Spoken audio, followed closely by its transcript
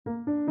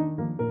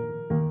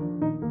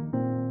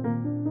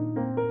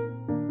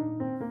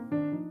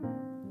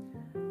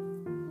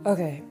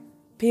Okay,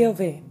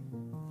 POV.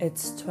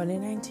 It's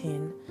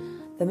 2019.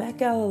 The Met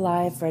Gala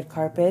Live red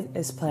carpet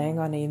is playing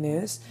on A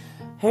News.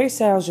 Harry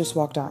Styles just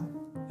walked on,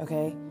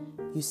 okay?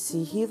 You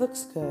see he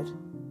looks good.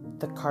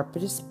 The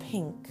carpet is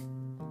pink.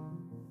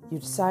 You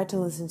decide to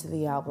listen to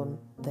the album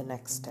the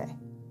next day.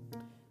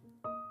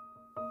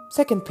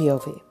 Second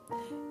POV.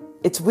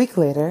 It's a week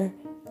later,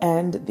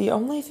 and the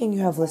only thing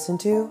you have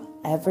listened to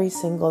every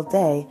single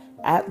day,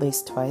 at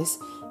least twice,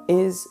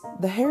 is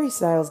the Harry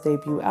Styles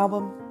debut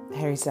album,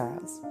 Harry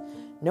Styles.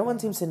 No one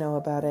seems to know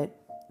about it.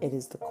 It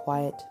is the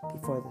quiet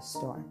before the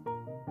storm.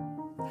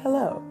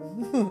 Hello.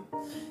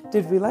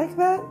 Did we like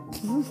that?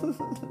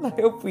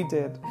 I hope we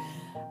did.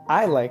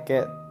 I like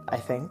it, I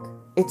think.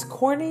 It's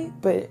corny,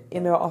 but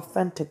in an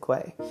authentic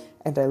way,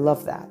 and I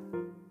love that.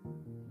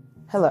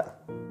 Hello.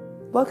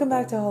 Welcome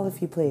back to Hall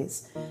If You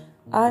Please.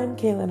 I'm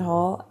Kaylin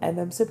Hall, and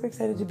I'm super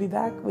excited to be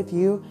back with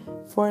you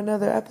for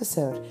another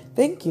episode.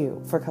 Thank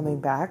you for coming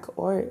back,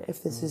 or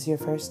if this is your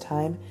first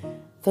time,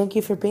 thank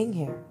you for being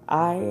here.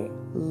 I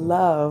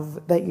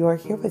love that you are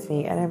here with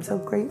me, and I'm so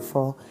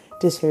grateful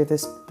to share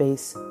this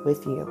space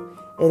with you.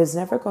 It is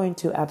never going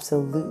to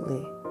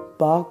absolutely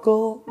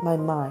boggle my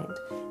mind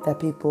that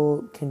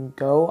people can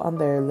go on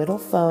their little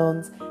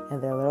phones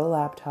and their little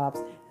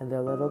laptops and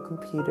their little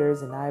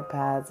computers and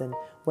iPads and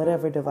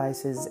whatever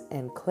devices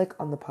and click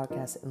on the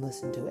podcast and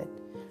listen to it.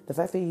 The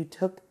fact that you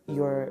took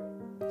your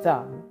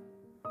thumb,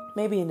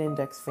 maybe an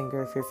index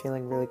finger if you're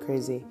feeling really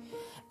crazy,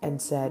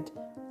 and said,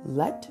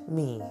 let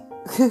me,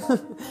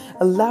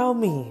 allow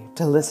me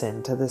to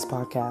listen to this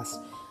podcast.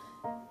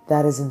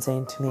 That is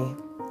insane to me.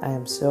 I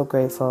am so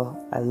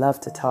grateful. I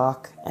love to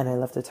talk, and I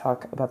love to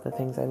talk about the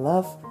things I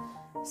love.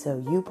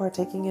 So you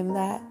partaking in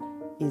that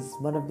is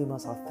one of the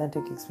most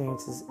authentic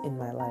experiences in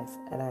my life,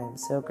 and I am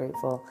so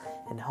grateful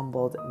and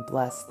humbled and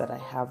blessed that I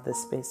have this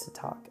space to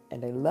talk.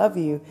 And I love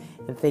you,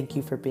 and thank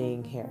you for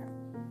being here.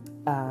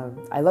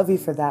 I love you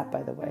for that,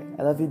 by the way.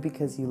 I love you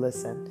because you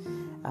listen,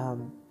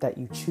 that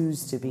you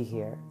choose to be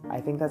here. I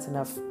think that's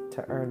enough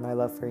to earn my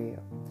love for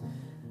you.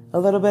 A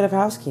little bit of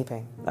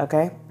housekeeping,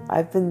 okay?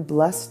 I've been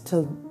blessed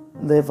to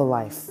live a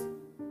life.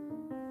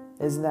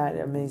 Isn't that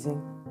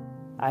amazing?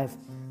 I've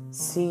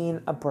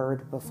seen a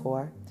bird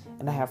before,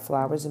 and I have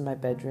flowers in my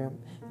bedroom,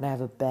 and I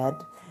have a bed,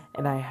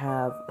 and I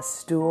have a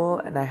stool,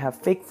 and I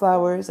have fake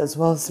flowers as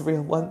well as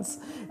real ones,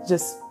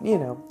 just,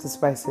 to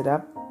spice it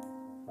up.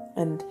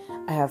 And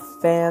I have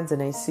fans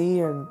and AC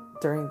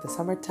during the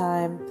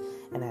summertime,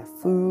 and I have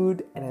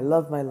food, and I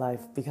love my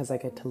life because I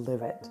get to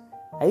live it.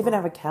 I even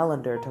have a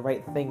calendar to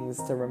write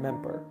things to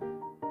remember.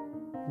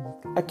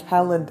 A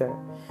calendar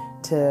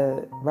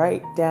to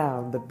write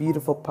down the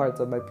beautiful parts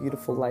of my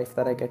beautiful life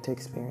that I get to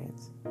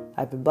experience.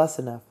 I've been blessed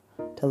enough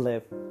to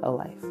live a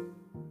life.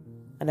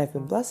 And I've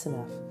been blessed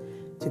enough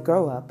to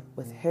grow up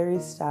with Harry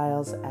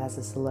Styles as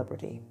a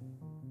celebrity.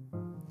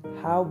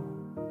 How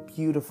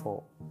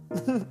beautiful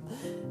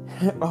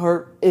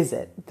or is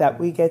it that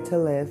we get to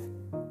live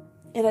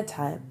in a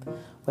time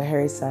where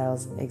Harry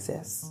Styles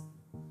exists?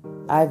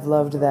 I've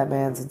loved that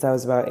man since I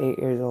was about 8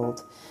 years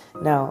old.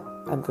 Now,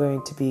 I'm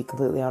going to be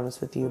completely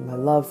honest with you. My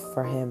love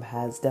for him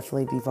has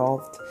definitely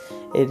devolved.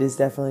 It is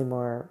definitely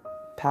more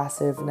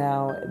passive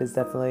now. It is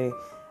definitely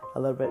a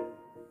little bit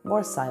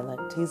more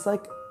silent. He's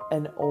like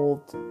an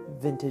old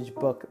vintage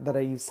book that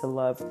I used to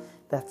love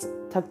that's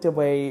tucked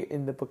away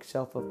in the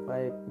bookshelf of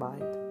my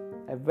mind.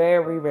 I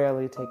very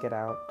rarely take it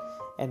out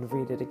and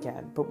read it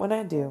again. But when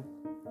I do,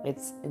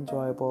 it's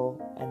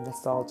enjoyable and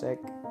nostalgic,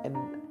 and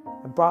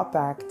I'm brought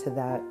back to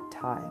that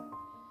time.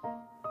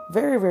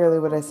 Very rarely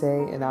would I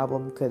say an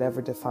album could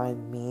ever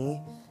define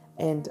me,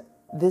 and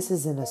this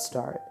isn't a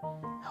start.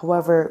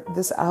 However,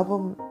 this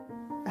album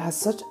has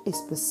such a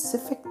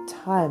specific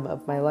time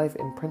of my life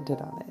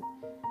imprinted on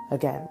it.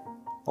 Again,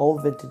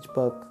 old vintage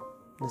book,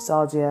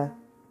 nostalgia,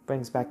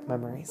 brings back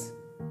memories.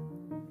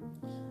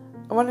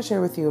 I want to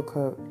share with you a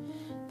quote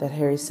that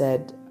Harry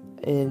said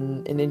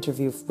in an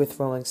interview with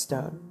Rolling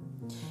Stone.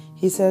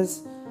 He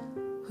says,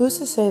 "Who's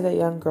to say that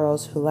young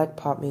girls who like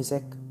pop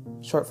music,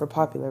 short for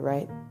popular,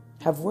 right,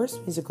 have worse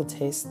musical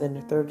taste than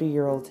a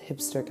 30-year-old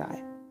hipster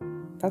guy?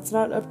 That's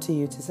not up to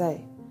you to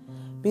say.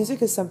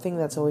 Music is something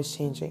that's always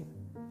changing.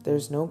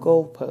 There's no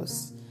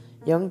goalposts.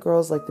 Young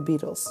girls like the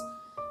Beatles.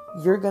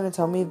 You're gonna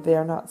tell me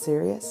they're not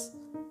serious?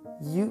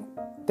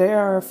 They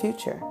are our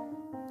future.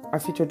 Our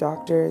future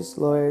doctors,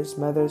 lawyers,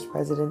 mothers,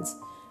 presidents.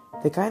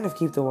 They kind of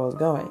keep the world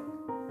going.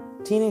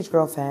 Teenage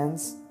girl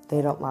fans,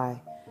 they don't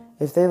lie.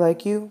 If they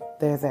like you,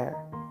 they're there.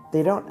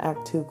 They don't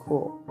act too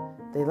cool.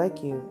 They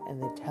like you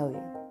and they tell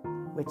you,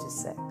 which is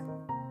sick."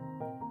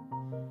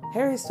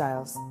 Harry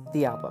Styles,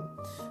 the album.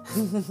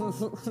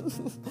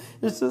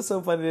 It's just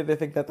so funny to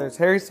think that there's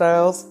Harry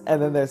Styles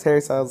and then there's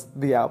Harry Styles,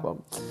 the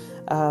album.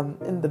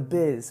 In the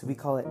biz, we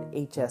call it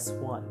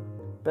HS1,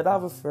 but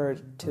I'll refer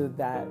to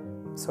that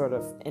sort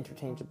of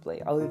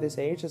interchangeably. I'll either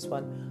say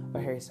HS1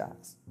 or Harry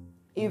Styles.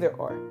 Either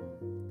or.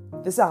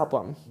 This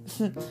album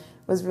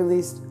was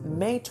released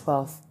May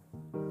 12th,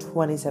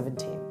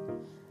 2017.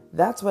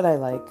 That's What I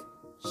Like,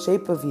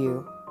 Shape of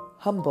You,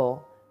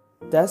 Humble,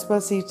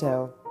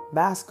 Despacito,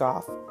 Mask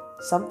Off,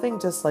 Something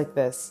Just Like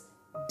This,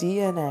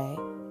 DNA,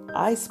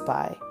 I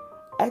Spy,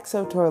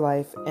 XO Tour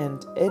Life,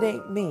 and It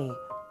Ain't Me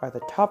are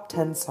the top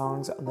 10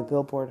 songs on the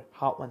Billboard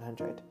Hot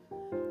 100.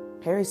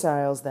 Harry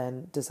Styles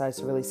then decides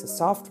to release a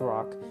soft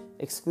rock,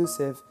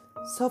 exclusive,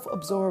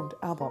 self-absorbed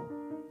album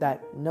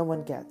that no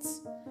one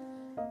gets.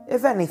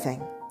 If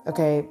anything,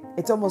 okay,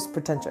 it's almost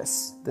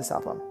pretentious, this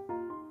album.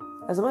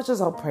 As much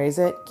as I'll praise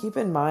it, keep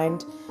in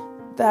mind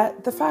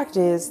that the fact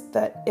is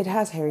that it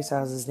has Harry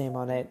Styles' name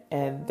on it,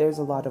 and there's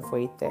a lot of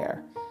weight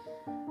there.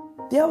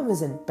 The album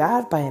isn't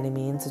bad by any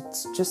means,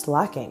 it's just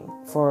lacking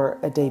for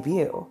a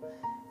debut.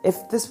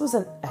 If this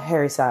wasn't a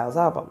Harry Styles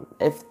album,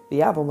 if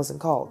the album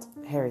wasn't called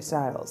Harry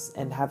Styles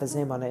and have his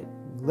name on it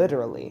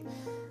literally,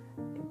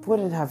 it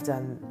wouldn't have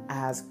done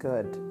as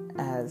good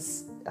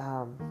as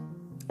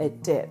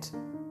it did.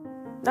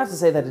 Not to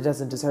say that it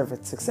doesn't deserve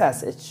its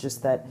success, it's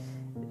just that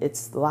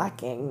it's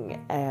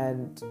lacking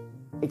and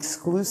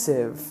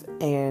exclusive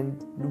and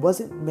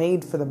wasn't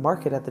made for the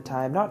market at the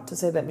time. Not to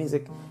say that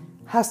music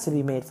has to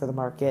be made for the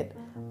market,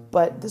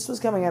 but this was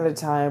coming at a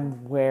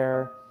time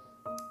where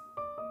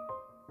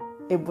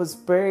it was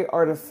very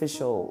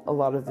artificial, a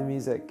lot of the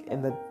music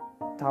in the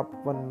top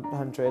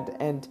 100,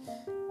 and,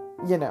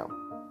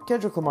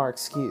 Kendrick Lamar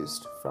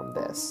excused from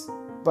this,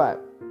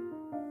 but,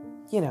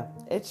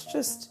 it's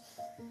just,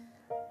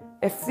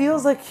 it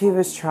feels like he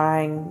was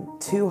trying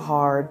too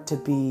hard to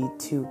be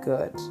too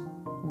good.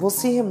 We'll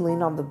see him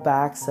lean on the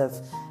backs of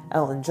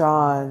Elton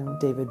John,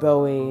 David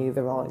Bowie,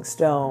 the Rolling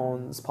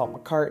Stones, Paul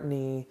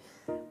McCartney,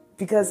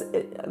 because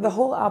the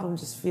whole album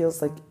just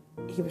feels like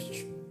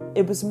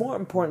it was more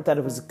important that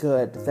it was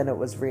good than it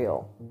was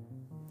real.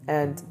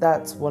 And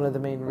that's one of the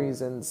main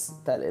reasons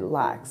that it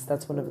lacks.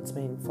 That's one of its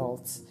main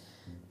faults.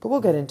 But we'll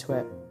get into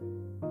it.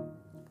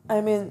 I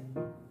mean,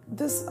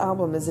 this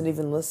album isn't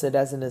even listed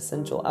as an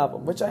essential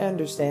album, which I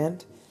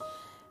understand.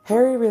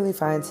 Harry really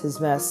finds his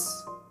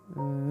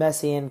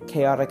messy and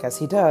chaotic as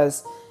he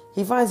does,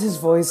 he finds his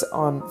voice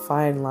on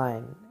fine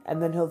line,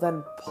 and then he'll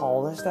then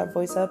polish that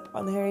voice up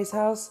on Harry's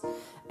house,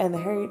 and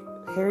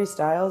Harry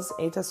Styles,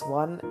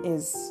 HS1,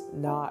 is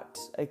not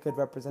a good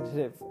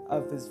representative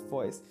of his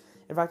voice.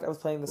 In fact, I was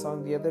playing the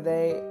song the other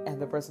day, and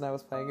the person I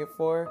was playing it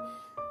for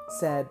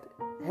said,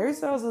 Harry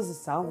Styles doesn't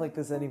sound like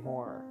this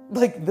anymore.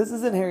 Like, this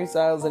isn't Harry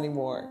Styles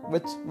anymore,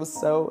 which was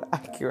so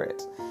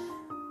accurate.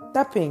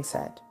 That being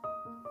said,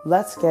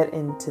 let's get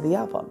into the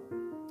album.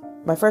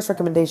 My first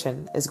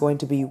recommendation is going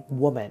to be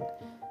Woman.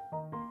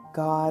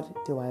 God,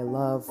 do I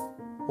love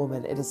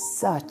Woman. It is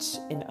such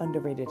an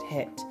underrated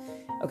hit.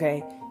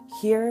 Okay,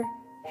 here,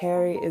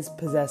 Harry is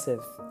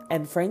possessive.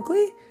 And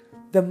frankly,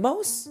 the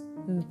most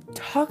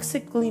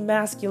toxically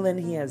masculine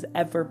he has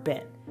ever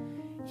been.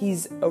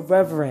 He's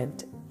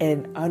irreverent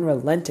and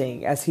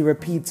unrelenting as he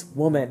repeats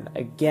woman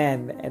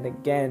again and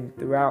again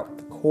throughout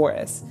the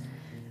chorus.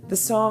 The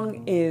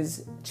song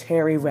is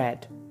cherry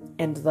red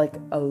and like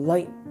a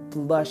light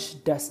blush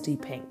dusty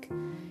pink.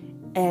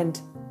 And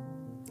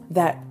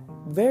that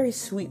very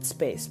sweet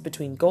space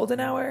between golden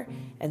hour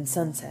and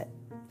sunset.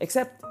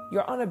 Except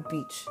you're on a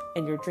beach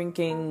and you're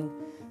drinking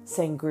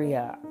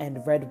sangria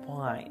and red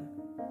wine.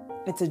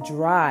 It's a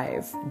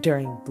drive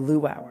during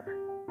blue hour.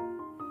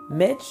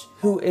 Mitch,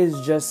 who is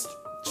just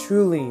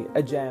truly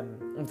a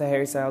gem of the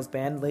Harry Styles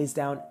band, lays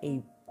down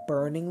a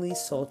burningly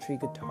sultry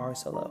guitar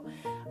solo.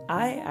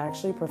 I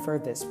actually prefer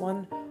this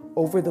one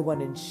over the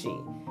one in She.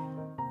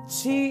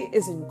 She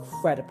is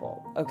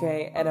incredible,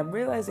 okay? And I'm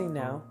realizing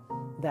now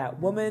that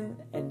Woman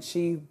and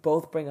She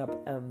both bring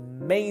up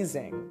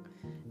amazing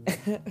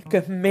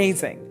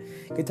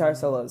guitar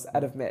solos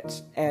out of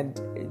Mitch. And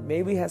it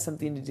maybe has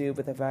something to do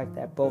with the fact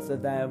that both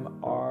of them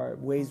are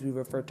ways we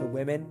refer to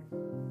women.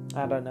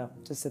 I don't know,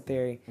 just a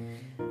theory.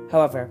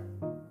 However,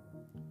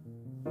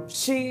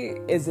 She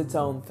is its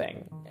own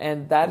thing,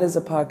 and that is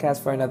a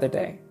podcast for another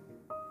day.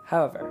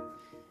 However,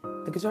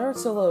 the guitar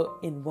solo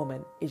in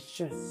Woman is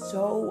just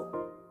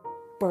so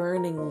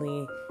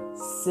burningly,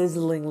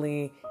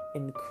 sizzlingly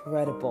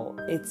incredible.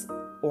 It's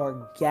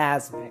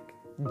orgasmic,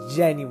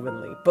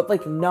 genuinely, but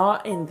like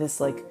not in this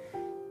like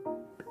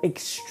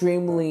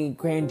extremely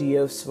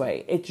grandiose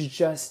way. It's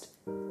just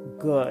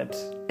good.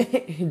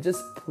 It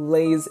just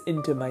plays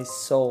into my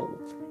soul,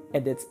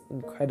 and it's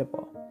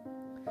incredible.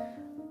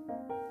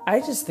 I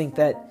just think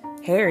that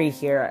Harry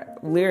here,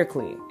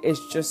 lyrically, is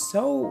just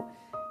so...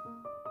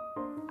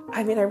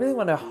 I mean, I really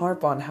want to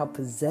harp on how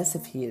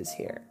possessive he is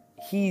here.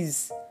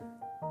 He's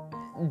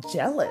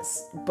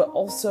jealous, but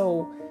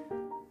also,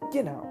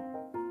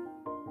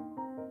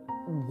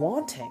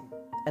 wanting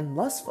and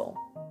lustful.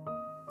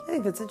 I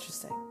think that's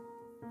interesting.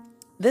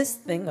 This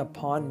thing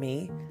upon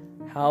me,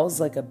 howls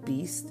like a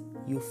beast,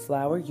 you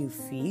flower, you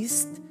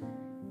feast,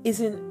 is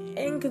an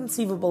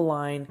inconceivable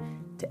line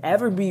to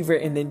ever be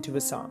written into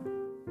a song.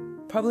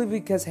 Probably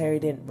because Harry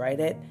didn't write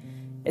it.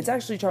 It's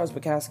actually Charles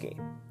Bukowski,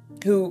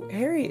 who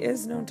Harry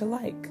is known to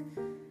like.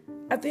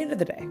 At the end of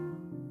the day,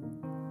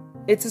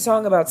 it's a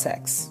song about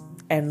sex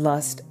and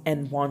lust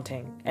and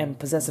wanting and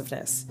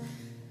possessiveness.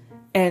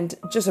 And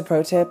just a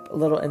pro tip, a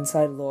little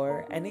inside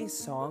lore, any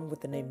song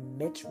with the name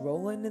Mitch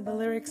Rowland in the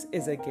lyrics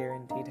is a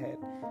guaranteed hit.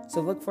 So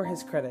look for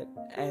his credit,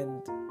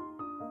 and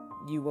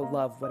you will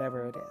love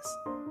whatever it is.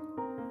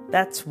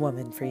 That's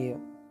Woman for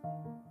you.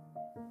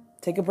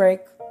 Take a break,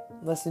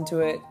 listen to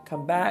it,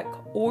 come back,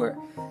 or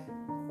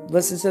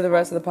listen to the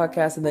rest of the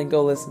podcast and then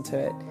go listen to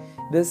it.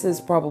 This is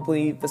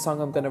probably the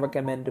song I'm going to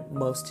recommend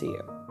most to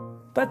you.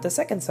 But the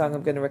second song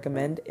I'm going to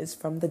recommend is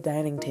From the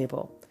Dining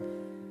Table.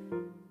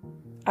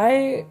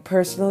 I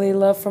personally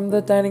love From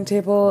the Dining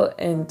Table,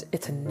 and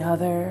it's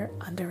another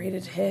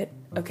underrated hit,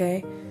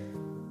 okay?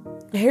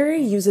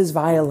 Harry uses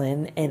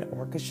violin and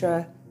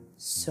orchestra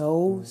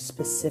so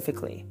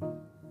specifically.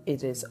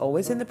 It is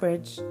always in the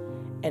bridge,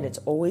 and it's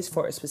always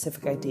for a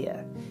specific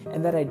idea,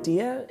 and that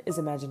idea is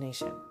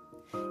imagination.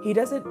 He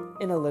does it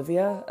in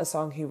Olivia, a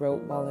song he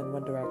wrote while in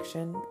One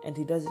Direction, and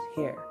he does it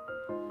here.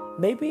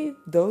 Maybe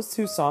those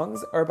two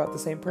songs are about the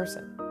same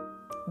person.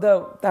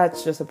 Though,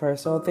 that's just a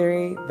personal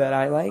theory that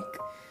I like.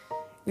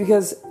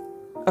 Because,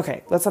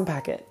 okay, let's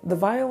unpack it. The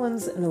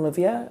violins in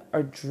Olivia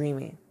are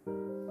dreamy.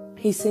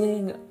 He's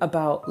singing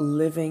about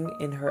living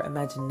in her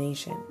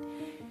imagination.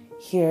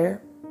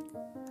 Here,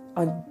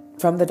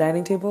 From the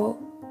Dining Table,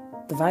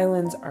 the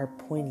violins are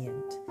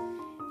poignant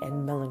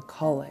and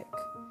melancholic.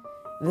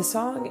 The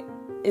song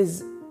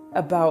is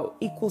about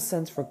equal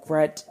sense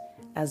regret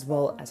as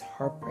well as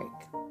heartbreak.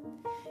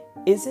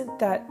 Isn't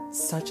that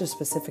such a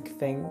specific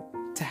thing,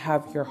 to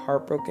have your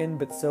heart broken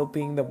but still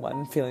being the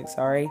one feeling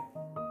sorry?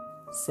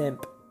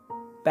 Simp.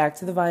 Back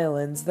to the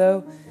violins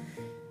though.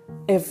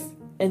 If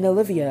in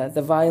Olivia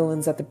the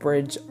violins at the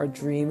bridge are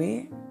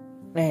dreamy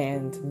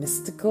and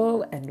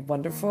mystical and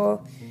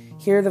wonderful,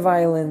 here the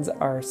violins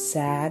are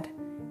sad,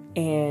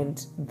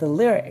 and the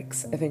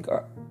lyrics I think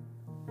are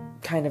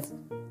kind of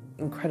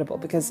incredible,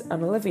 because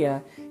on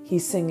Olivia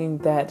he's singing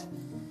that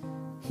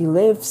he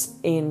lives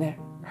in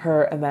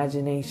her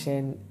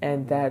imagination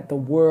and that the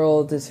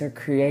world is her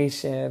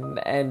creation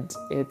and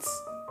it's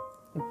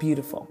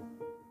beautiful.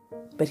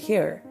 But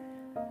here,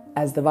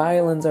 as the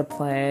violins are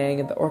playing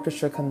and the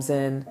orchestra comes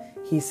in,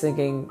 he's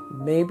singing,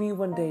 maybe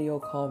one day you'll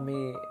call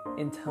me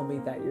and tell me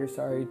that you're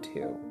sorry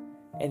too.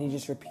 And he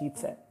just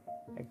repeats it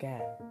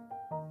again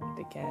and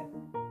again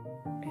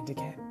and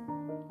again.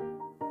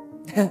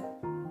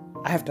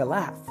 I have to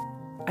laugh.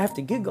 I have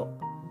to giggle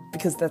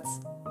because that's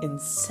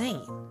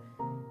insane.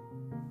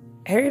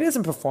 Harry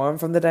doesn't perform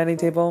From the Dining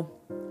Table,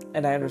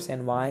 and I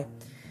understand why.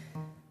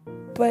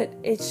 But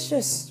it's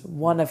just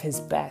one of his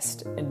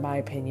best, in my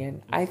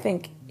opinion. I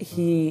think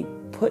he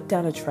put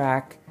down a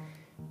track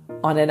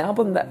on an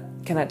album that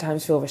can at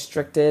times feel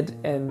restricted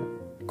and,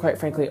 quite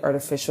frankly,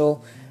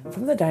 artificial.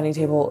 From the Dining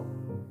Table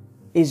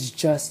is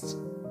just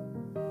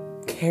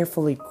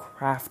carefully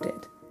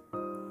crafted.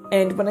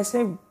 And when I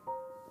say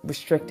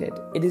restricted,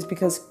 it is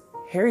because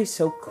Harry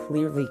so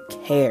clearly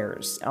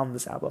cares on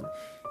this album.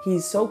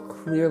 He's so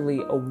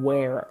clearly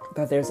aware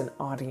that there's an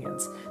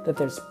audience, that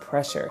there's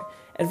pressure.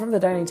 And From the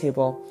Dining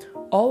Table,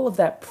 all of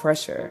that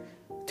pressure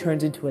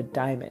turns into a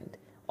diamond.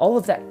 All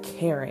of that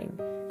caring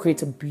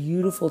creates a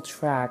beautiful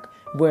track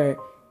where,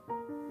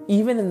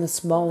 even in the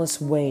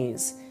smallest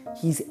ways,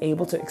 he's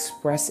able to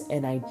express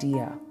an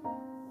idea.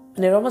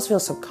 And it almost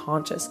feels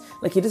subconscious,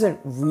 like he doesn't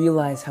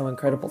realize how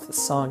incredible the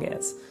song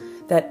is.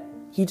 That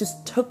he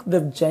just took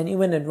the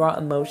genuine and raw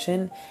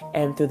emotion,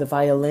 and through the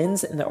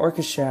violins and the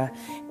orchestra,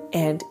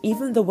 and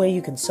even the way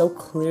you can so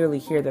clearly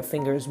hear the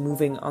fingers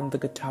moving on the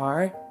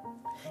guitar,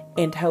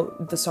 and how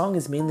the song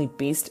is mainly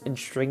based in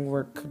string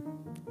work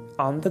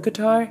on the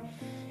guitar,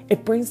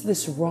 it brings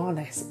this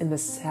rawness and the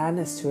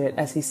sadness to it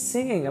as he's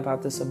singing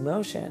about this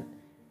emotion.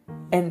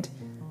 And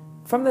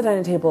From the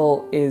Dining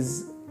Table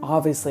is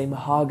obviously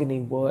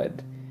mahogany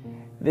wood.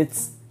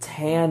 It's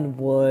tan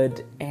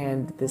wood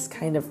and this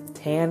kind of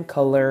tan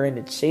color, and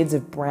it's shades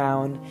of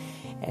brown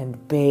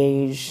and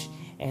beige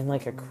and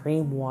like a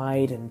cream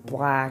white and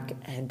black,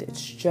 and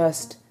it's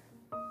just,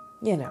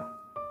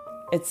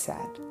 it's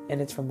sad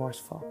and it's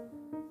remorseful.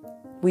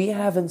 We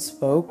haven't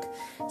spoke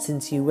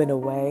since you went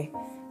away.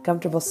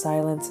 Comfortable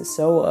silence is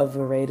so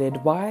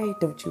overrated. Why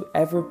don't you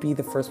ever be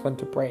the first one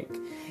to break?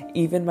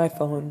 Even my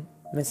phone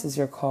misses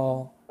your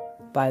call.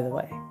 By the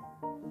way,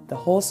 the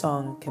whole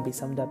song can be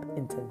summed up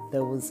into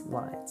those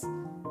lines.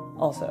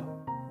 Also,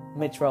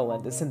 Mitch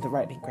Rowland is in the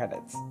writing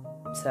credits.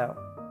 So,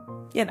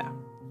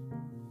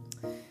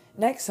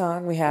 Next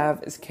song we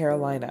have is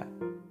Carolina.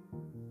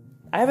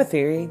 I have a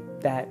theory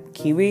that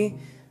Kiwi,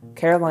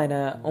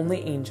 Carolina,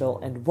 Only Angel,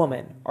 and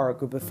Woman are a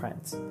group of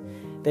friends.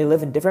 They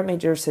live in different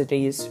major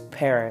cities: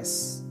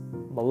 Paris,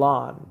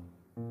 Milan,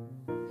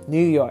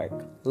 New York,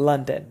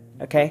 London,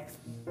 okay?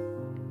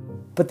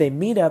 But they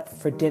meet up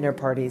for dinner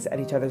parties at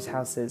each other's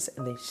houses,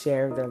 and they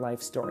share their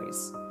life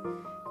stories.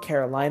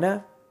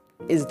 Carolina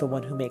is the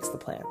one who makes the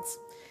plans.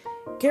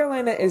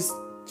 Carolina is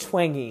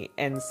twangy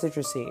and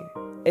citrusy.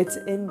 It's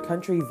in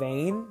country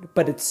vein,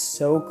 but it's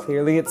so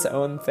clearly its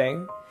own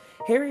thing.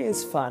 Harry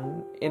is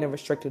fun in a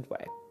restricted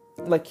way.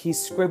 Like,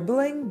 he's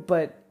scribbling,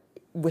 but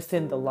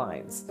within the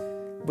lines,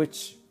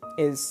 which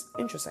is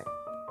interesting.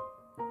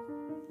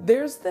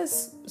 There's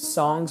this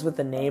songs with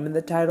the name in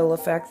the title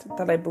effect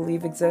that I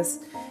believe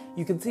exists.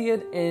 You can see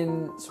it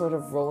in sort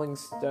of Rolling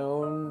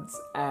Stones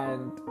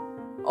and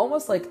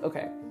almost like,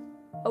 okay,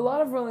 a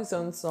lot of Rolling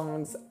Stones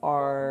songs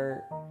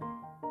are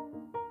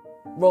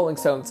Rolling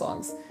Stones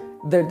songs.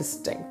 They're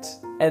distinct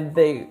and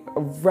they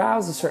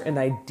arouse a certain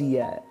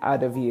idea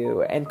out of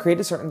you and create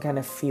a certain kind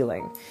of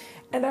feeling.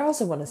 And I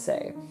also want to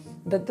say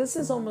that this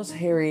is almost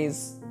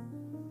Harry's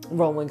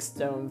Rolling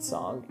Stones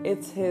song.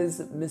 It's his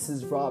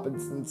Mrs.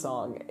 Robinson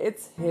song.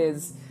 It's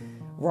his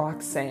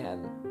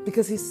Roxanne.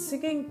 Because he's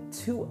singing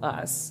to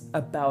us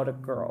about a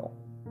girl,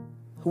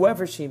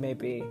 whoever she may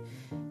be.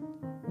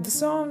 The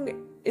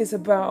song is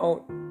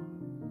about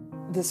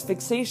this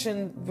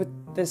fixation with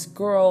this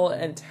girl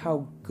and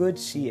how good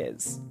she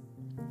is.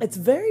 It's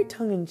very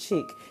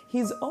tongue-in-cheek.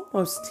 He's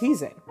almost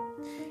teasing.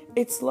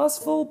 It's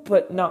lustful,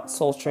 but not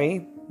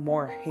sultry,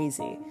 more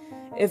hazy.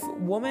 If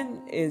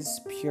woman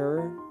is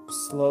pure,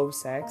 slow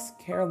sex,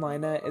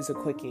 Carolina is a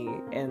quickie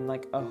in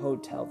like a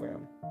hotel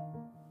room.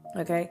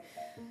 Okay?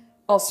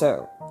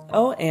 Also,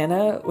 Oh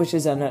Anna, which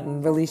is an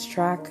unreleased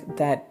track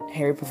that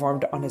Harry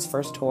performed on his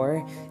first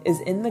tour, is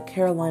in the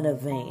Carolina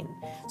vein.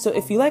 So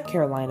if you like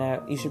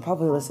Carolina, you should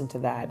probably listen to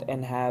that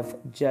and have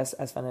just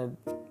as fun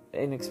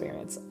an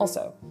experience.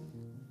 Also,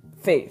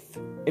 Faith.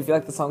 If you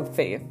like the song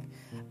Faith,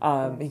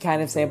 he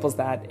kind of samples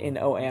that in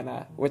Oh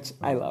Anna, which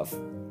I love.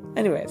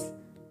 Anyways,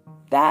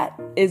 that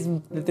is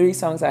the 3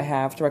 songs I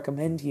have to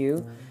recommend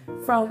you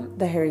from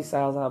the Harry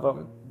Styles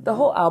album. The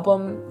whole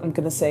album, I'm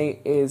going to say,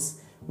 is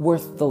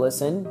worth the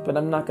listen, but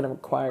I'm not going to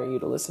require you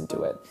to listen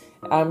to it.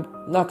 I'm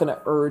not going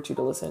to urge you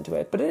to listen to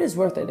it, but it is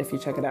worth it if you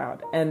check it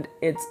out. And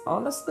it's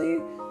honestly,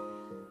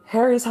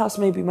 Harry's House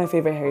may be my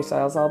favorite Harry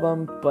Styles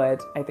album,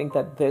 but I think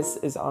that this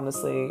is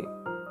honestly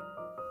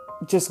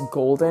just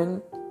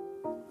golden,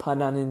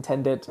 pun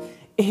unintended,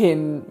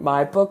 in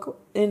my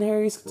book in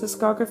Harry's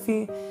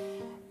discography.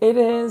 It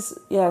is,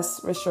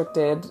 yes,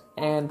 restricted,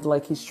 and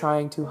like he's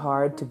trying too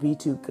hard to be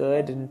too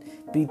good and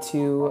be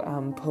too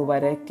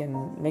poetic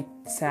and make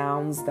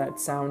sounds that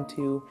sound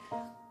too,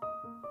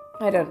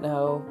 I don't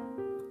know,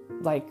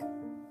 like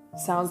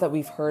sounds that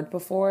we've heard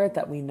before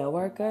that we know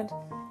are good.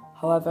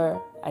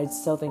 However, I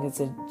still think it's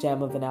a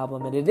gem of an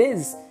album, and it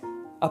is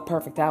a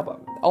perfect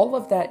album. All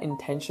of that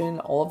intention,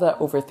 all of that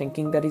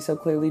overthinking that he so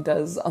clearly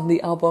does on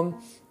the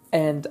album,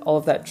 and all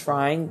of that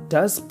trying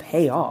does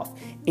pay off.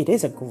 It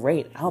is a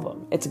great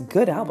album. It's a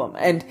good album.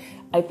 And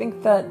I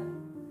think that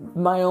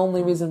my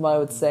only reason why I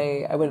would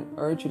say I wouldn't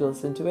urge you to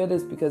listen to it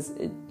is because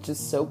it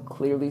just so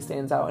clearly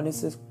stands out in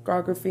his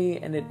discography,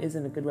 and it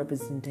isn't a good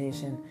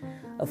representation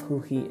of who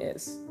he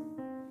is.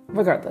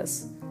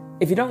 Regardless,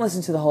 if you don't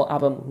listen to the whole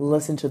album,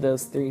 listen to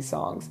those 3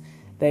 songs.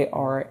 They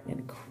are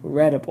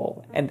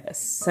incredible and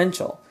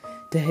essential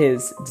to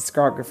his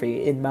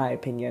discography, in my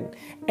opinion,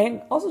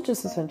 and also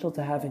just essential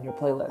to have in your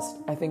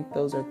playlist. I think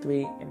those are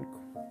 3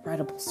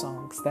 incredible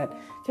songs that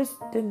just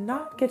did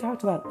not get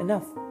talked about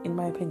enough, in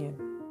my opinion.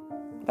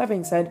 That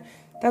being said,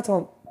 that's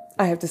all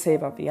I have to say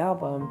about the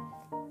album.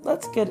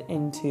 Let's get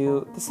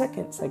into the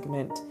second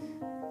segment,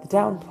 the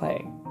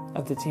downplay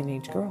of the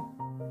teenage girl.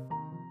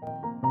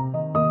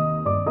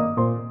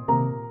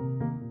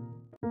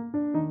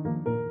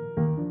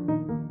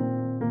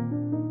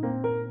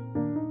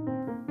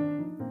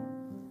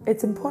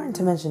 It's important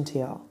to mention to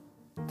y'all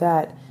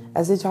that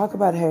as we talk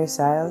about Harry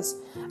Styles,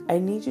 I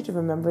need you to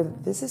remember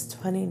that this is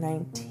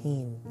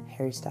 2019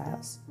 Harry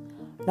Styles,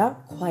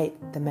 not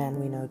quite the man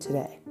we know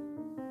today.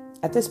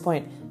 At this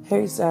point,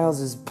 Harry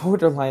Styles is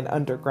borderline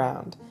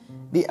underground.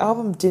 The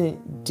album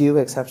didn't do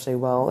exceptionally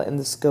well in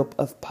the scope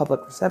of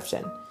public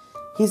reception.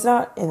 He's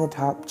not in the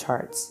top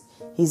charts.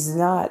 He's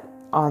not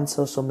on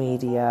social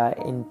media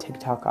in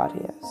TikTok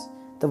audios,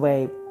 the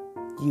way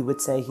you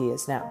would say he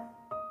is now.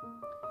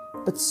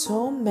 But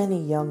so many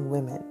young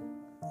women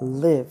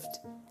lived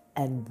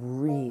and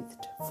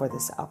breathed for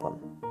this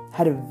album,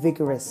 had a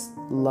vigorous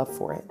love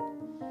for it,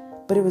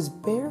 but it was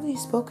barely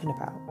spoken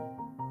about.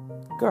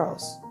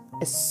 Girls,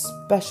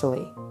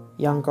 especially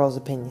young girls'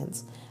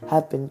 opinions,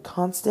 have been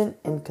constant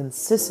and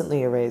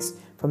consistently erased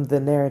from the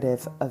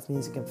narrative of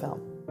music and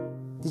film.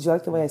 Did you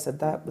like the way I said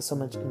that with so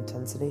much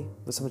intensity,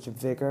 with so much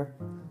vigor?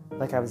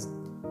 Like I was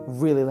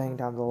really laying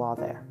down the law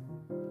there.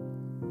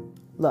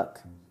 Look,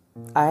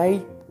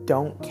 I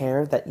don't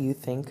care that you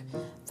think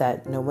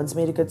that no one's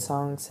made a good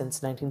song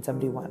since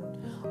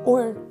 1971,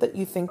 or that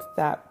you think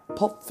that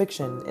Pulp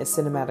Fiction is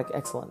cinematic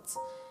excellence.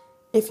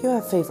 If you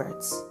have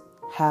favorites,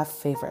 have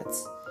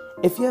favorites.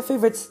 If you have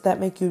favorites that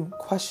make you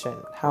question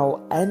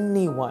how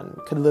anyone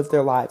could live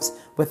their lives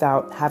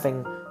without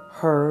having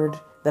heard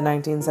the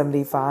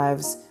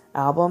 1975's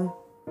album,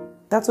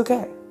 that's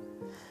okay.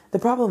 The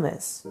problem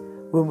is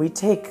when we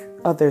take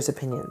others'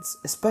 opinions,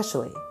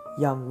 especially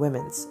young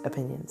women's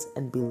opinions,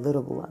 and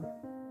belittle them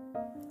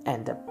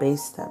and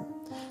abase them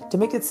to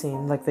make it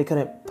seem like they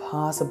couldn't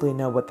possibly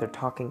know what they're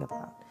talking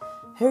about.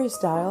 Harry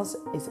Styles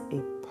is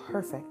a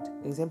perfect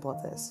example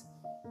of this.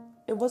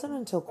 It wasn't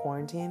until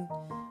quarantine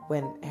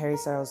when Harry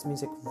Styles'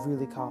 music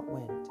really caught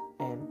wind,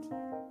 and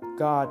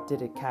God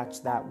did it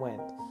catch that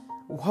wind,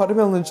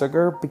 Watermelon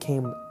Sugar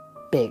became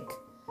big,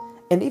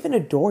 and even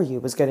Adore You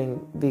was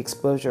getting the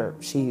exposure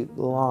she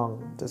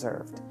long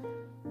deserved.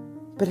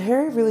 But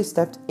Harry really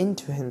stepped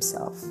into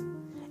himself,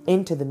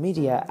 into the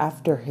media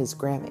after his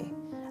Grammy,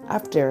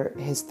 after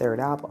his third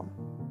album.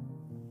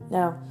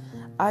 Now,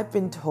 I've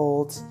been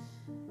told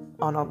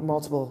on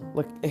multiple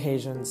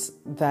occasions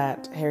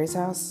that Harry's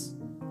House,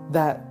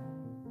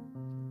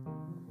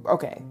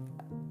 okay,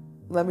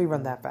 let me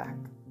run that back.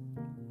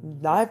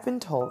 I've been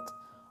told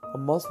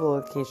on multiple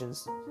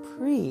occasions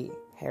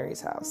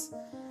pre-Harry's House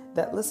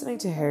that listening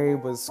to Harry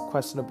was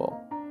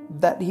questionable,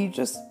 that he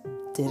just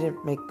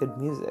didn't make good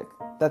music,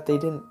 that they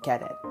didn't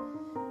get it.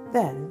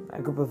 Then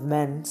a group of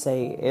men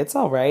say it's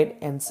alright,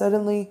 and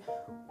suddenly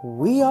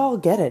we all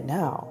get it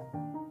now.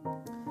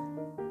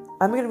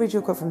 I'm going to read you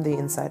a quote from The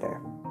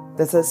Insider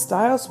that says,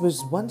 Styles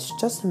was once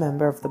just a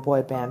member of the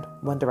boy band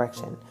One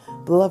Direction,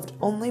 beloved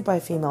only by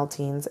female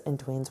teens and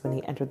tweens when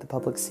he entered the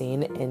public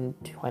scene in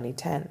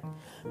 2010.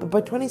 But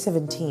by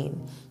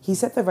 2017, he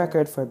set the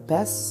record for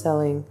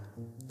best-selling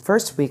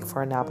first week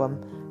for an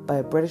album by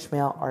a British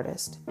male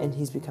artist, and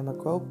he's become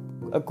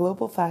a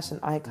global fashion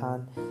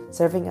icon,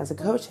 serving as a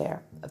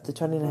co-chair of the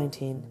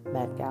 2019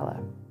 Met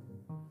Gala.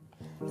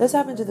 This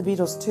happened to the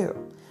Beatles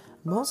too.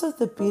 Most of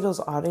the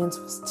Beatles' audience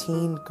was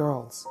teen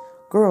girls.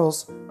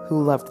 Girls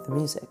who loved the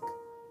music.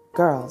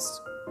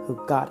 Girls who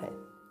got it.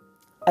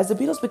 As the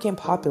Beatles became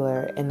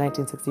popular in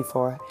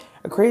 1964,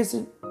 a craze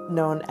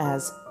known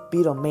as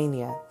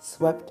Beatlemania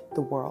swept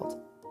the world.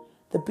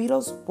 The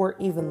Beatles were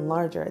even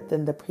larger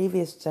than the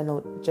previous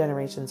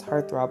generation's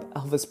heartthrob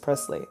Elvis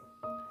Presley.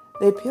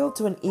 They appealed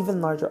to an even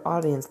larger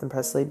audience than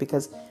Presley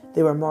because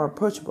they were more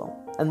approachable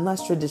and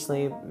less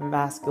traditionally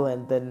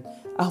masculine than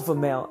alpha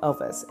male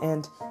Elvis,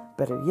 and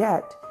better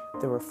yet,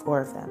 there were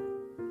 4 of them,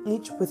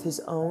 each with his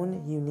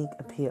own unique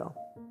appeal.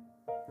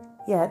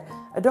 Yet,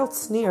 adults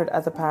sneered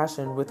at the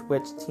passion with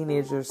which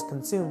teenagers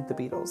consumed the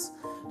Beatles.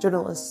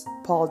 Journalist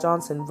Paul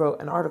Johnson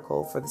wrote an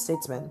article for The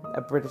Statesman,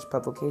 a British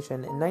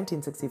publication, in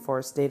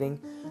 1964 stating,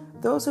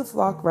 "Those who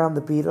flock round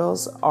the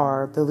Beatles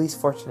are the least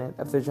fortunate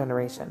of their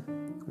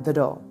generation. The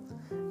dull,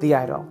 the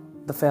idle,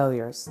 the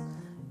failures.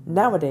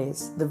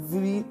 Nowadays, the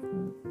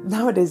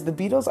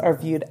Beatles are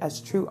viewed as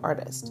true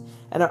artists,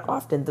 and are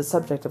often the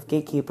subject of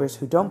gatekeepers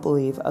who don't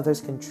believe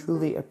others can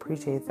truly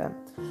appreciate them.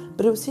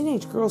 But it was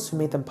teenage girls who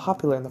made them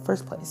popular in the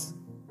first place."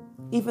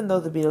 Even though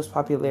the Beatles'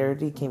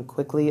 popularity came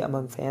quickly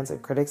among fans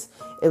and critics,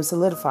 it was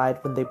solidified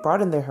when they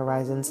broadened their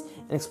horizons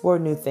and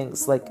explored new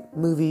things like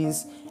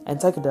movies and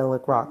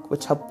psychedelic rock,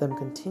 which helped them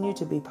continue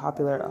to be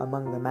popular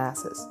among the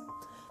masses.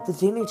 The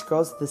teenage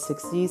girls of the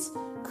 60s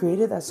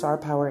created that star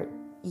power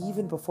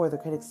even before the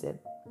critics did.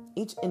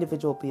 Each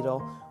individual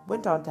Beatle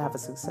went on to have a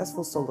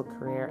successful solo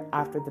career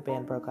after the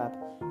band broke up,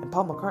 and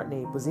Paul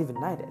McCartney was even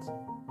knighted.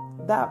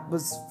 That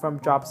was from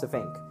Drops of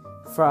Ink.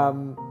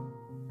 From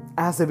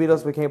as the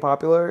Beatles became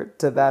popular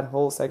to that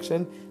whole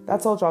section,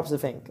 that's all Drops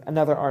of Ink,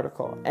 another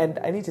article. And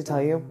I need to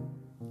tell you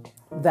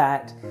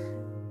that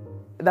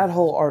that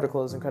whole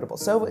article is incredible.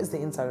 So is the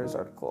Insider's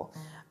article.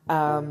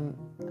 I'm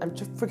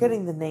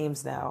forgetting the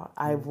names now.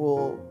 I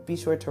will be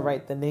sure to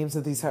write the names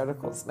of these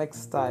articles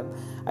next time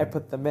I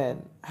put them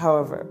in.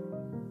 However,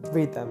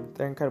 read them.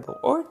 They're incredible.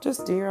 Or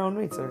just do your own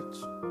research.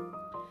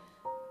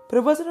 But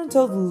it wasn't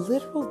until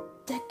literal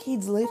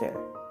decades later,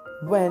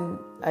 when,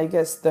 I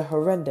guess, the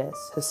horrendous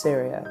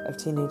hysteria of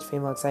teenage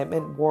female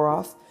excitement wore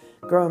off,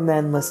 grown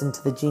men listened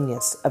to the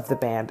genius of the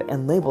band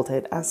and labeled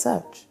it as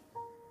such.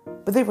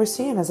 But they were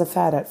seen as a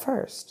fad at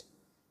first.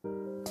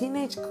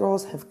 Teenage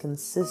girls have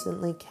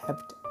consistently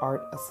kept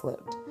art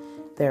afloat.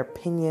 Their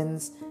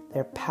opinions,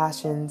 their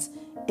passions,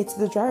 it's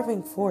the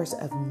driving force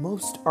of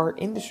most art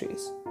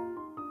industries.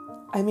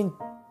 I mean,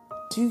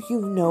 do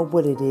you know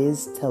what it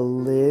is to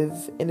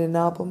live in an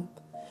album?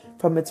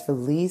 From its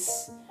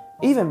release,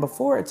 even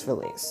before its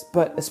release,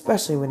 but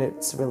especially when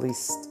it's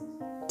released,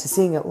 to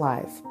seeing it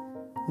live.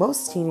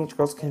 Most teenage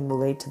girls can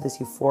relate to this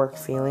euphoric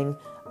feeling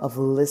of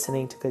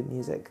listening to good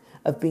music,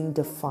 of being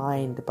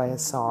defined by a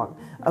song,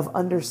 of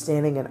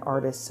understanding an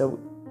artist so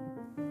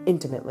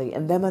intimately,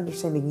 and them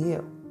understanding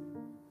you.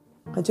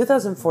 A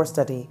 2004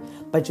 study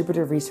by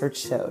Jupiter Research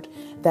showed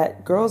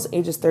that girls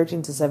ages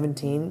 13 to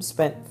 17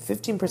 spent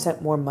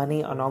 15% more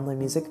money on online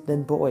music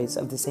than boys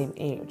of the same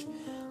age.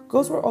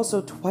 Girls were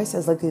also twice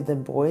as likely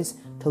than boys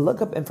to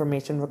look up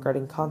information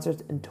regarding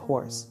concerts and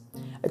tours.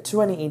 A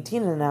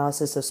 2018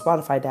 analysis of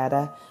Spotify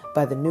data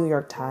by the New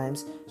York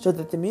Times showed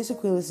that the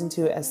music we listen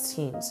to as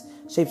teens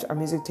shapes our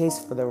music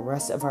taste for the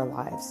rest of our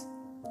lives.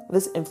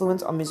 This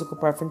influence on musical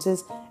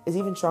preferences is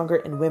even stronger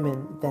in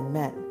women than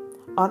men.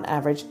 On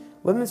average,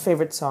 women's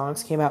favorite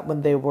songs came out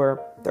when they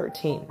were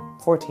 13,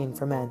 14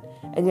 for men,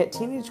 and yet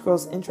teenage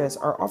girls' interests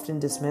are often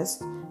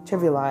dismissed,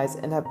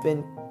 trivialized,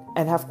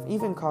 and have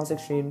even caused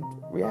extreme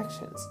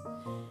reactions.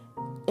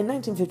 In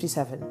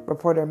 1957,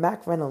 reporter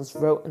Mac Reynolds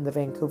wrote in the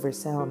Vancouver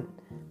Sun,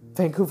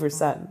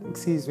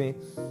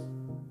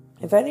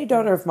 "If any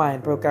daughter of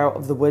mine broke out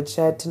of the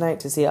woodshed tonight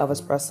to see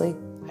Elvis Presley,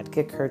 I'd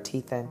kick her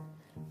teeth in."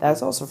 That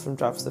is also from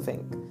Drops of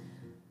Ink.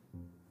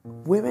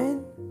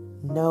 Women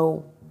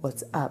know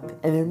what's up,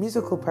 and their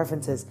musical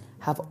preferences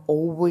have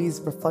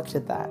always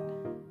reflected that.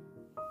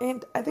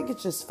 And I think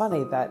it's just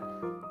funny that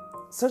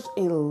such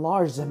a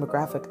large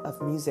demographic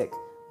of music,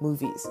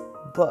 movies,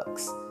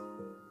 books,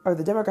 are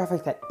the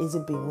demographic that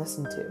isn't being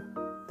listened to,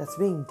 that's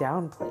being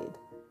downplayed.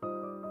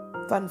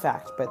 Fun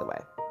fact, by the way.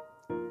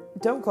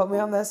 Don't quote me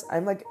on this.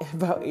 I'm like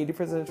about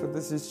 80% sure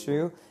this is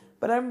true,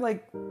 but I'm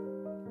like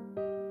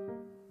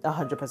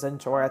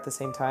 100% sure at the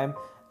same time.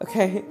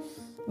 Okay?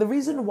 The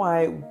reason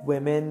why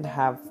women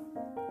have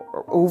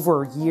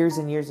over years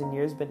and years and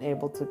years been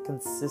able to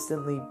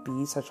consistently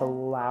be such a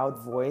loud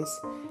voice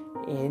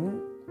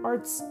in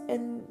arts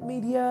and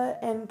media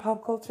and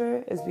pop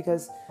culture is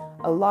because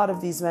a lot of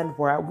these men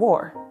were at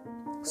war.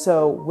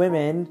 So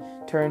women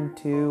turned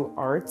to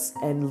arts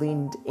and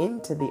leaned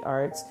into the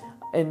arts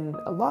in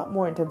a lot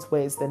more intense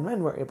ways than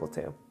men were able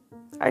to.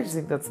 I just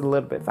think that's a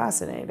little bit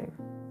fascinating.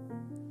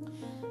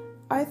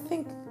 I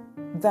think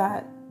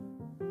that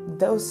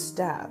those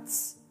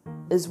stats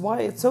is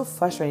why it's so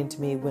frustrating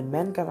to me when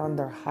men got on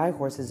their high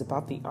horses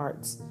about the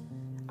arts.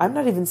 I'm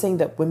not even saying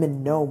that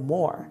women know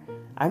more.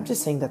 I'm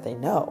just saying that they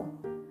know.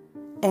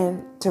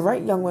 And to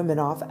write young women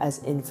off as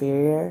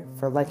inferior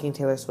for liking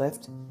Taylor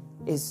Swift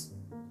is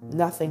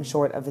nothing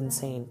short of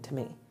insane to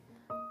me.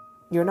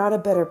 You're not a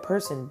better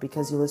person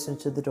because you listen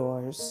to The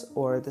Doors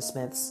or The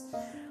Smiths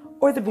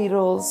or The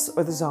Beatles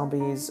or The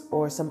Zombies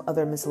or some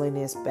other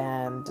miscellaneous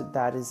band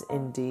that is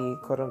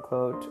indie, quote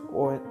unquote,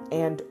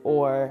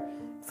 or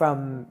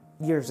from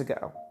years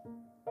ago.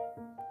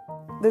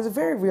 There's a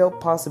very real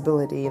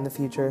possibility in the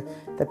future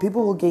that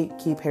people will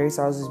gatekeep Harry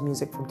Styles'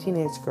 music from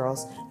teenage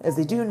girls as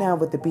they do now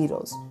with the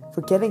Beatles,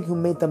 forgetting who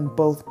made them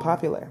both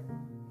popular.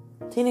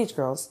 Teenage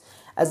girls,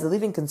 as the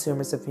leading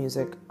consumers of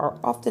music, are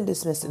often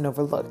dismissed and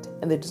overlooked,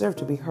 and they deserve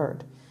to be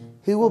heard.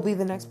 Who will be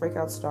the next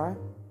breakout star?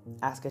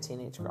 Ask a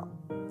teenage girl.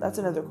 That's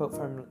another quote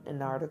from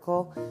an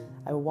article.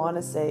 I want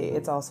to say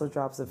it's also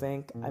Drops of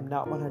Ink. I'm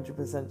not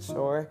 100%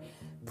 sure.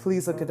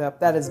 Please look it up.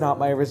 That is not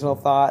my original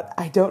thought.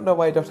 I don't know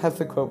why I don't have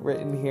the quote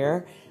written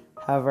here.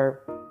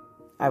 However,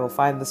 I will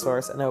find the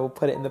source and I will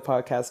put it in the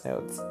podcast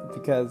notes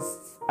because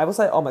I will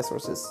cite all my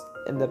sources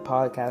in the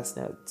podcast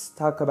notes.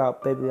 Talk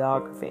about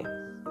bibliography.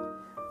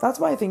 That's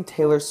why I think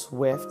Taylor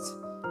Swift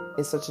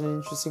is such an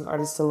interesting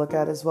artist to look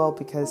at as well,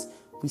 because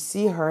we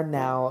see her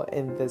now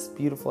in this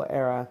beautiful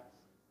era.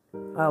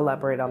 I'll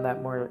elaborate on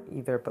that more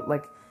either, but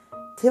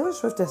Taylor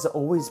Swift has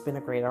always been a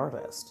great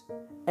artist,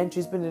 and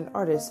she's been an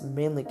artist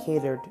mainly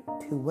catered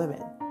to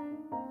women.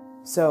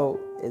 So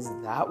is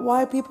that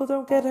why people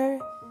don't get her?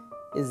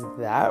 Is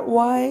that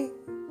why,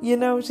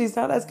 she's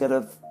not as good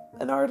of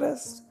an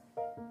artist?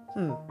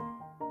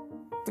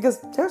 Because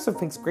Taylor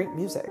Swift makes great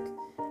music,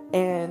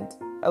 and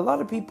a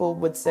lot of people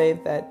would say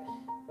that,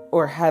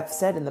 or have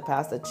said in the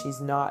past, that she's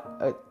not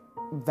a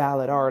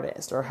valid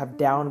artist or have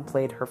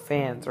downplayed her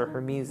fans or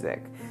her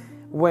music,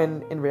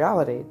 when in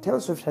reality,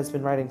 Taylor Swift has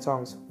been writing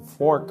songs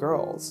for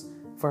girls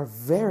for a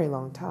very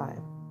long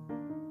time.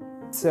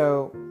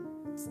 So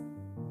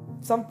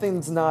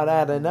something's not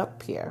adding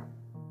up here.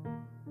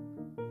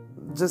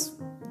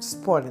 Just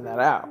pointing that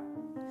out.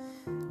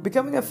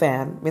 Becoming a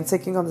fan means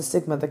taking on the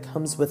stigma that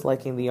comes with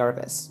liking the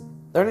artist.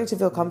 Learning to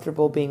feel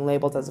comfortable being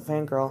labeled as a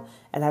fangirl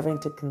and having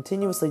to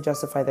continuously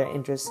justify their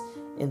interest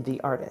in the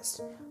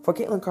artist. For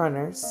Caitlin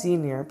Garner,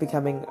 Sr.,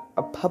 becoming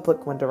a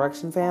public One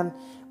Direction fan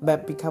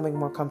meant becoming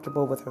more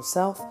comfortable with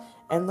herself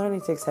and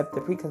learning to accept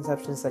the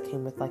preconceptions that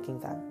came with liking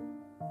them.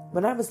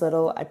 When I was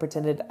little, I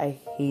pretended I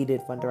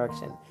hated One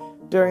Direction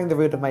during the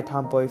root of my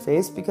tomboy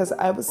phase because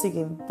I was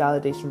seeking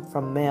validation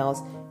from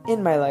males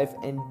in my life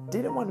and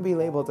didn't want to be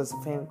labeled as a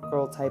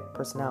fangirl type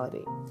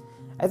personality.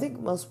 I think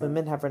most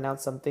women have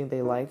renounced something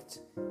they liked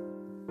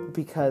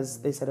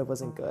because they said it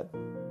wasn't good.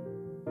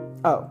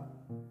 Oh,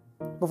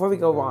 before we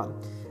go on,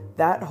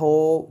 that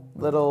whole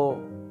little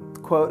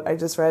quote I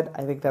just read,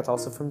 I think that's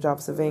also from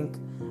Drops of Ink.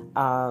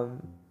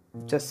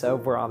 Just so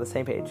we're on the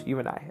same page, you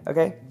and I,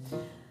 okay?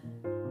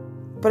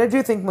 But I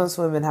do think most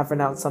women have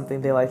renounced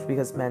something they liked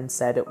because men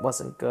said it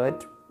wasn't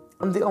good.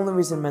 And the only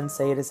reason men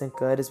say it isn't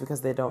good is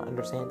because they don't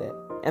understand it.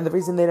 And the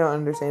reason they don't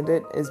understand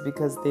it is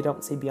because they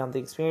don't see beyond the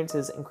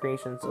experiences and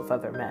creations of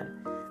other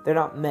men. They're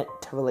not meant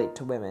to relate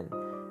to women.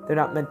 They're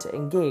not meant to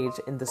engage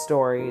in the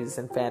stories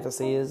and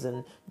fantasies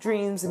and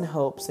dreams and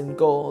hopes and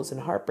goals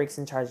and heartbreaks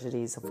and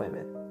tragedies of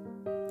women.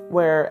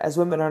 Whereas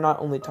women are not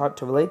only taught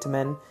to relate to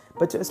men,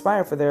 but to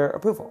aspire for their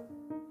approval.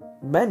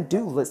 Women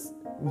do listen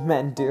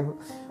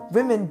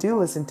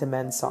to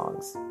men's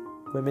songs.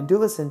 Women do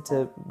listen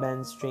to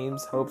men's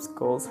dreams, hopes,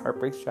 goals,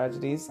 heartbreaks,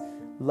 tragedies,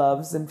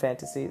 loves, and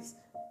fantasies.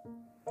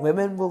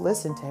 Women will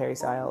listen to Harry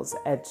Styles,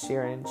 Ed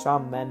Sheeran,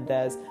 Shawn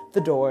Mendes,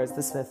 The Doors,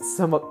 The Smiths,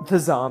 The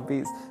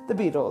Zombies, The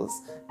Beatles,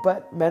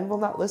 but men will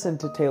not listen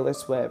to Taylor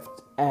Swift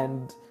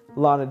and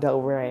Lana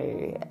Del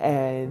Rey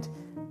and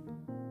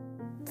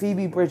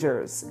Phoebe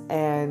Bridgers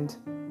and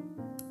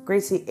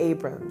Gracie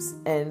Abrams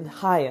and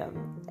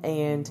Haim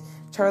and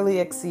Charlie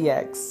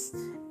XCX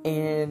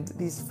and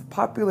these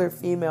popular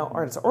female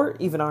artists, or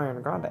even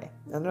Ariana Grande,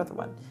 another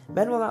one.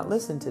 Men will not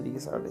listen to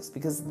these artists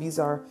because these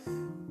are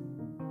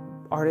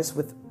artists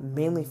with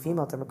mainly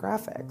female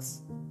demographics.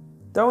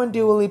 Throw in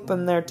Dua Lipa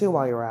in there too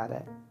while you're at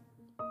it.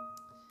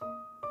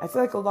 I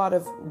feel like a lot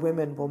of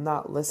women will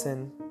not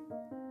listen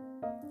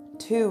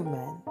to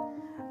men.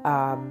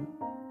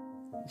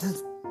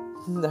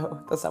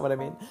 No, that's not what I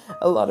mean.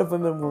 A lot of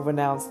women will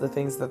renounce the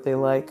things that they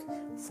like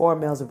for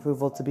male's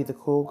approval to be the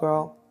cool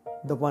girl,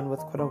 the one with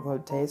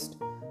quote-unquote taste.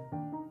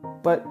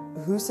 But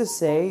who's to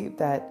say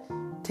that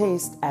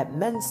taste at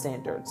men's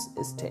standards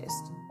is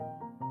taste?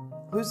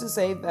 Who's to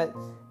say that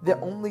the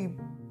only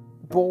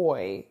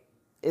boy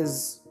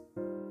is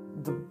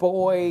the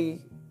boy's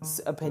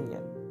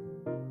opinion?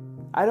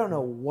 I don't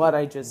know what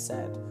I just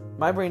said.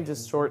 My brain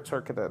just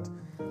short-circuited.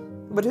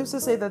 But who's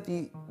to say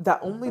that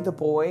only the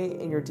boy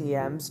in your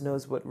DMs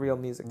knows what real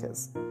music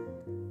is?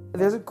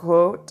 There's a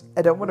quote.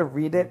 I don't want to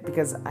read it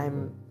because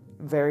I'm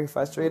very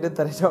frustrated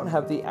that I don't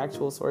have the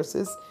actual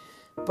sources.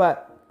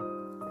 But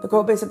the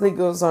quote basically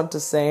goes on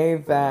to say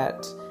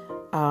that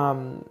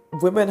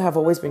women have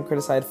always been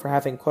criticized for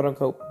having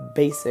quote-unquote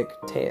basic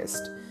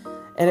taste.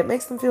 And it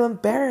makes them feel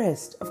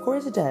embarrassed. Of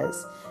course it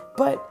does.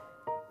 But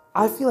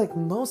I feel like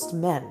most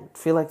men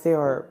feel like they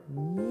are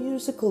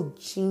musical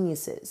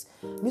geniuses,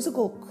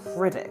 musical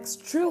critics,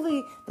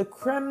 truly the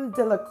creme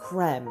de la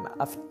creme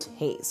of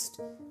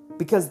taste,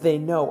 because they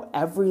know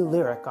every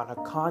lyric on a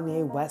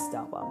Kanye West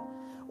album,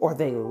 or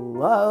they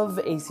love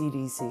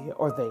AC/DC,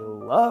 or they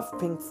love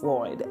Pink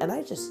Floyd, and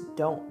I just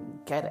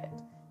don't get it.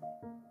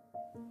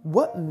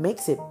 What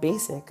makes it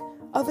basic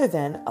other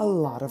than a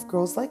lot of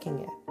girls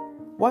liking it?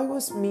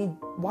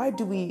 Why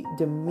do we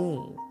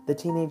demean the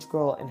teenage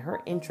girl and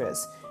her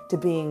interests to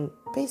being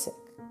basic?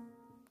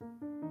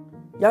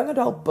 Young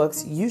adult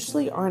books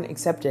usually aren't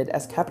accepted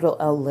as capital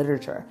L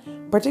literature,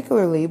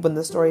 particularly when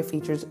the story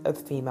features a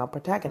female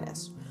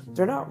protagonist.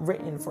 They're not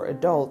written for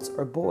adults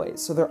or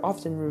boys, so they're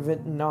often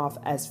written off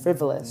as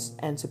frivolous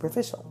and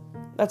superficial.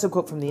 That's a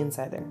quote from The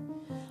Insider.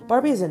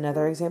 Barbie is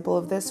another example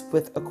of this,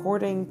 with,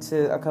 according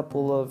to a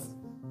couple of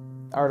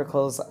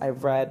articles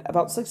I've read,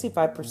 about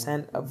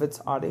 65% of its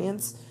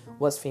audience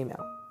was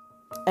female.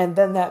 And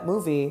then that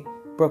movie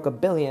broke $1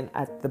 billion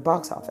at the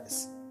box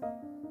office.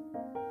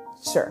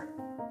 Sure,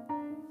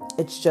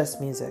 it's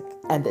just music,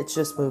 and it's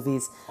just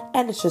movies,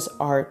 and it's just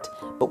art,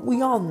 but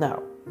we all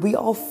know, we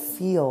all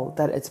feel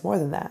that it's more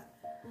than that.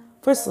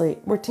 Firstly,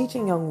 we're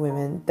teaching young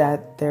women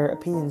that their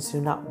opinions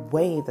do not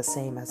weigh the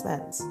same as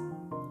men's.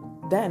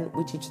 Then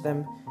we teach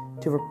them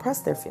to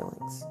repress their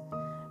feelings.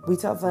 We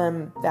tell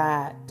them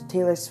that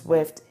Taylor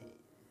Swift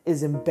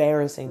is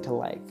embarrassing to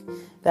like,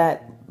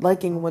 that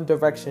liking One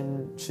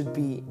Direction should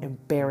be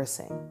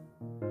embarrassing.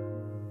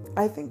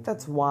 I think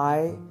that's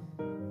why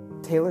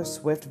Taylor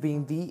Swift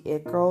being the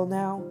it girl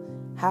now,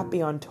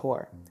 happy on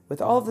tour,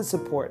 with all of the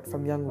support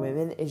from young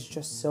women, is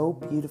just so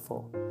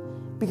beautiful.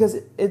 Because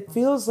it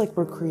feels like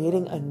we're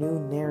creating a new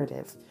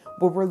narrative,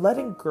 where we're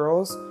letting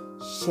girls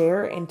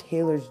share in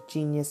Taylor's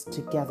genius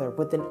together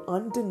with an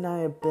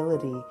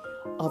undeniability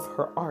of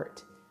her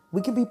art.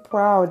 We can be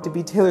proud to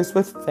be Taylor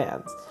Swift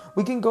fans.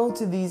 We can go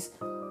to these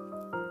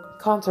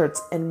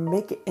concerts and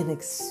make it an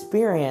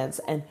experience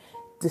and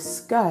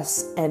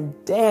discuss and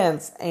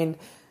dance and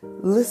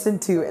listen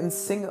to and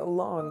sing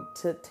along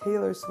to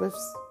Taylor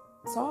Swift's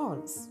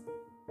songs.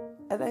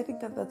 And I think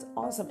that that's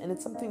awesome. And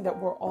it's something that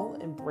we're all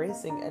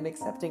embracing and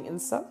accepting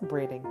and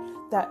celebrating,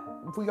 that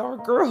we are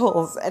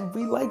girls and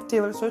we like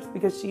Taylor Swift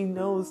because she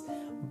knows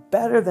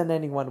better than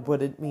anyone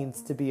what it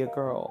means to be a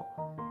girl.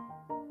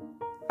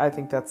 I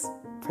think that's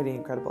pretty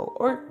incredible.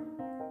 Or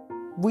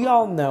we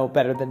all know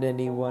better than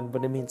anyone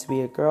what it means to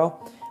be a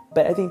girl,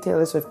 but I think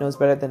Taylor Swift knows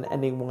better than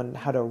anyone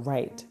how to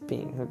write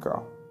being a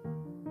girl.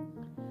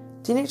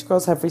 Teenage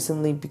girls have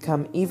recently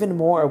become even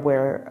more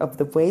aware of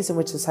the ways in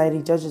which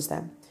society judges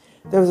them.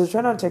 There was a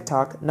trend on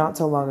TikTok not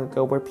so long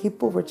ago where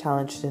people were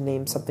challenged to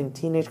name something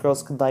teenage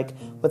girls could like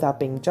without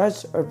being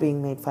judged or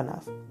being made fun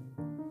of.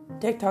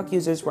 TikTok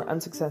users were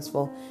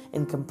unsuccessful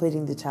in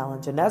completing the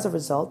challenge, and as a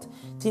result,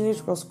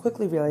 teenage girls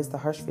quickly realized the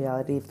harsh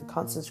reality of the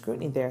constant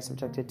scrutiny they are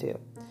subjected to.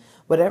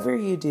 Whatever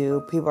you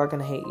do, people are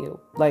going to hate you.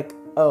 Like,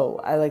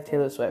 oh, I like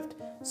Taylor Swift.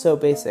 So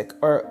basic.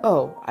 Or,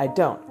 oh, I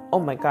don't. Oh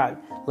my god.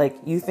 Like,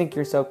 you think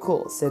you're so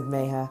cool, Sid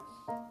Meha.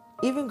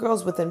 Even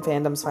girls within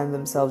fandoms find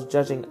themselves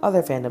judging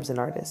other fandoms and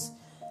artists.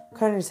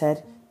 Carter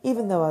said,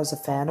 even though I was a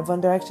fan of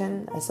One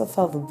Direction, I still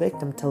fell a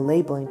victim to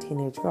labeling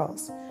teenage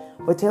girls.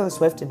 With Taylor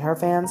Swift and her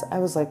fans, I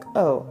was like,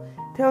 oh,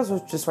 Taylor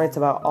Swift just writes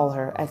about all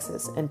her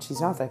exes, and she's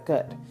not that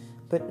good.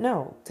 But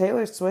no,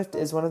 Taylor Swift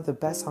is one of the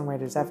best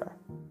songwriters ever.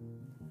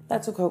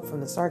 That's a quote from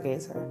The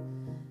Stargazer.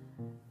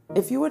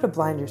 If you were to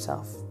blind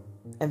yourself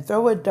and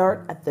throw a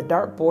dart at the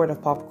dartboard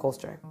of pop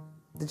culture,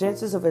 the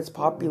chances of its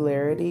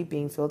popularity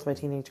being filled by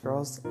teenage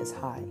girls is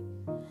high.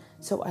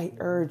 So I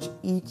urge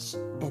each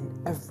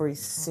and every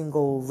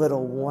single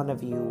little one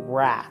of you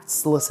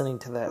rats listening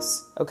to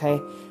this, okay?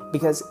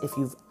 Because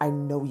I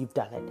know you've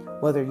done it.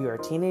 Whether you're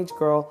a teenage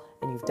girl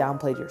and you've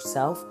downplayed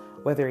yourself,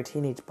 whether you're a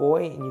teenage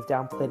boy and you've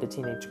downplayed a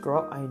teenage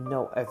girl, I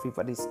know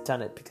everybody's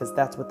done it because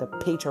that's what the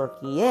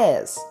patriarchy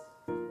is.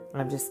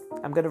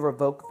 I'm gonna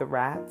revoke the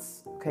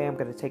rats, okay? I'm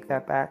gonna take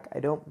that back. I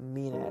don't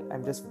mean it.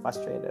 I'm just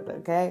frustrated,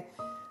 okay?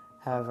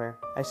 However,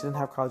 I shouldn't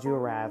have called you a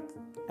rat,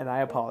 and I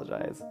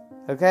apologize,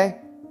 okay?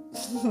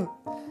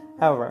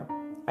 However,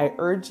 I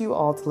urge you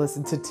all to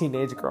listen to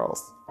teenage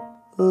girls.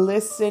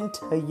 Listen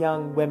to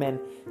young women,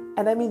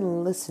 and I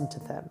mean listen to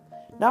them.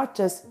 Not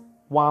just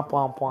womp,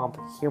 womp, womp,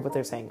 hear what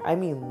they're saying. I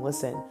mean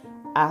listen.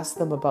 Ask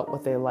them about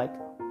what they like,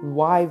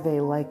 why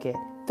they like it,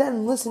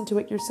 then listen to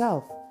it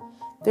yourself.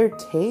 Their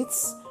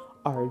tastes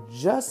are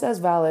just as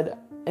valid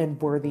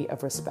and worthy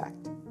of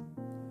respect.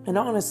 And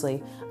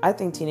honestly, I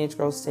think teenage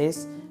girls'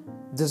 tastes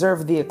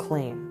deserve the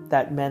acclaim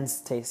that men's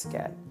tastes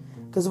get.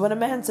 Because when a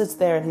man sits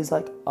there and he's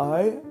like,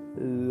 I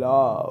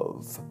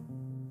love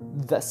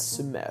the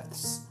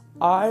Smiths.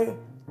 I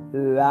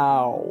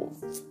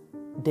love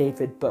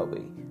David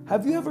Bowie.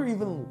 Have you ever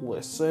even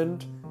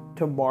listened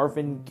to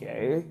Marvin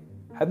Gaye?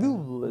 Have you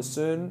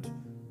listened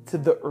to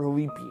the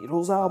early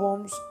Beatles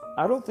albums?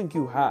 I don't think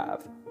you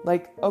have.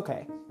 Like,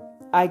 okay,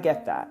 I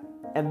get that.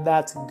 And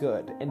that's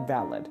good and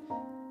valid.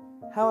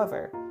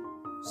 However,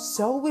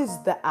 so is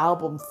the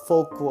album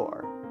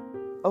Folklore.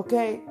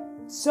 Okay?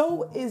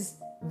 So is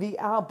the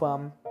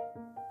album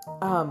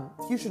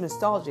Future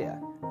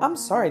Nostalgia. I'm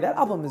sorry, that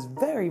album is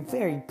very,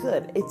 very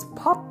good. It's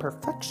pop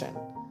perfection.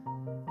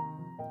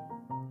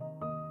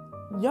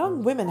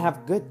 Young women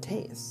have good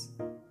taste.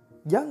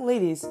 Young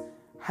ladies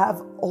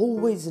have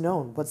always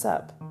known what's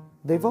up.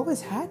 They've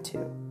always had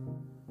to.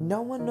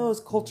 No one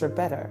knows culture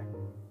better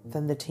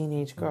than the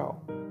teenage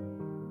girl.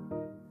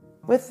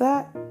 With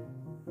that,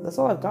 that's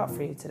all I've got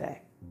for you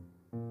today.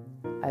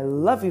 I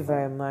love you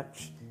very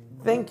much.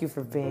 Thank you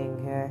for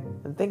being here,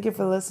 and thank you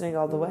for listening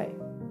all the way.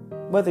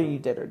 Whether you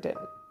did or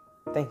didn't.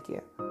 Thank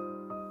you.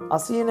 I'll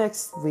see you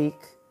next week.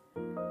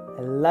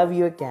 I love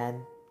you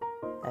again,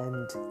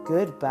 and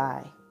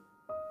goodbye.